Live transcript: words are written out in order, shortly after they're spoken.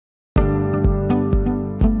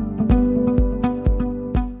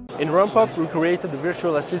In RampUp, we created a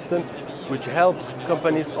virtual assistant which helps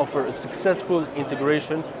companies offer a successful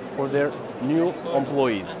integration for their new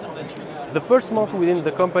employees. The first month within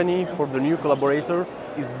the company for the new collaborator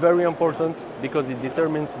is very important because it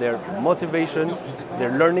determines their motivation,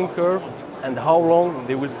 their learning curve, and how long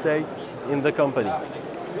they will stay in the company.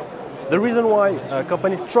 The reason why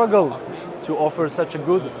companies struggle to offer such a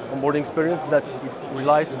good onboarding experience is that it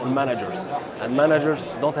relies on managers. And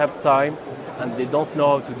managers don't have time and they don't know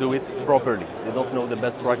how to do it properly. They don't know the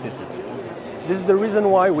best practices. This is the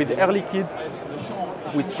reason why with Liquide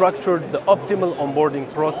we structured the optimal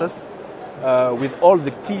onboarding process with all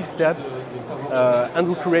the key steps and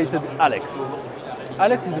we created Alex.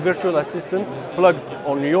 Alex is a virtual assistant plugged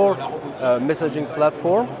on your messaging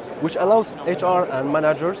platform, which allows HR and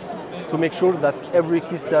managers to make sure that every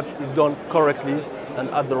key step is done correctly and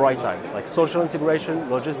at the right time, like social integration,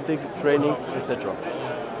 logistics, trainings, etc.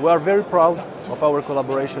 We are very proud of our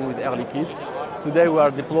collaboration with Liquide. Today we are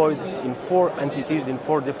deployed in 4 entities in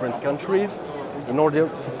 4 different countries in order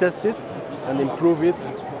to test it and improve it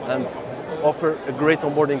and offer a great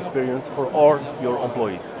onboarding experience for all your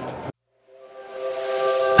employees.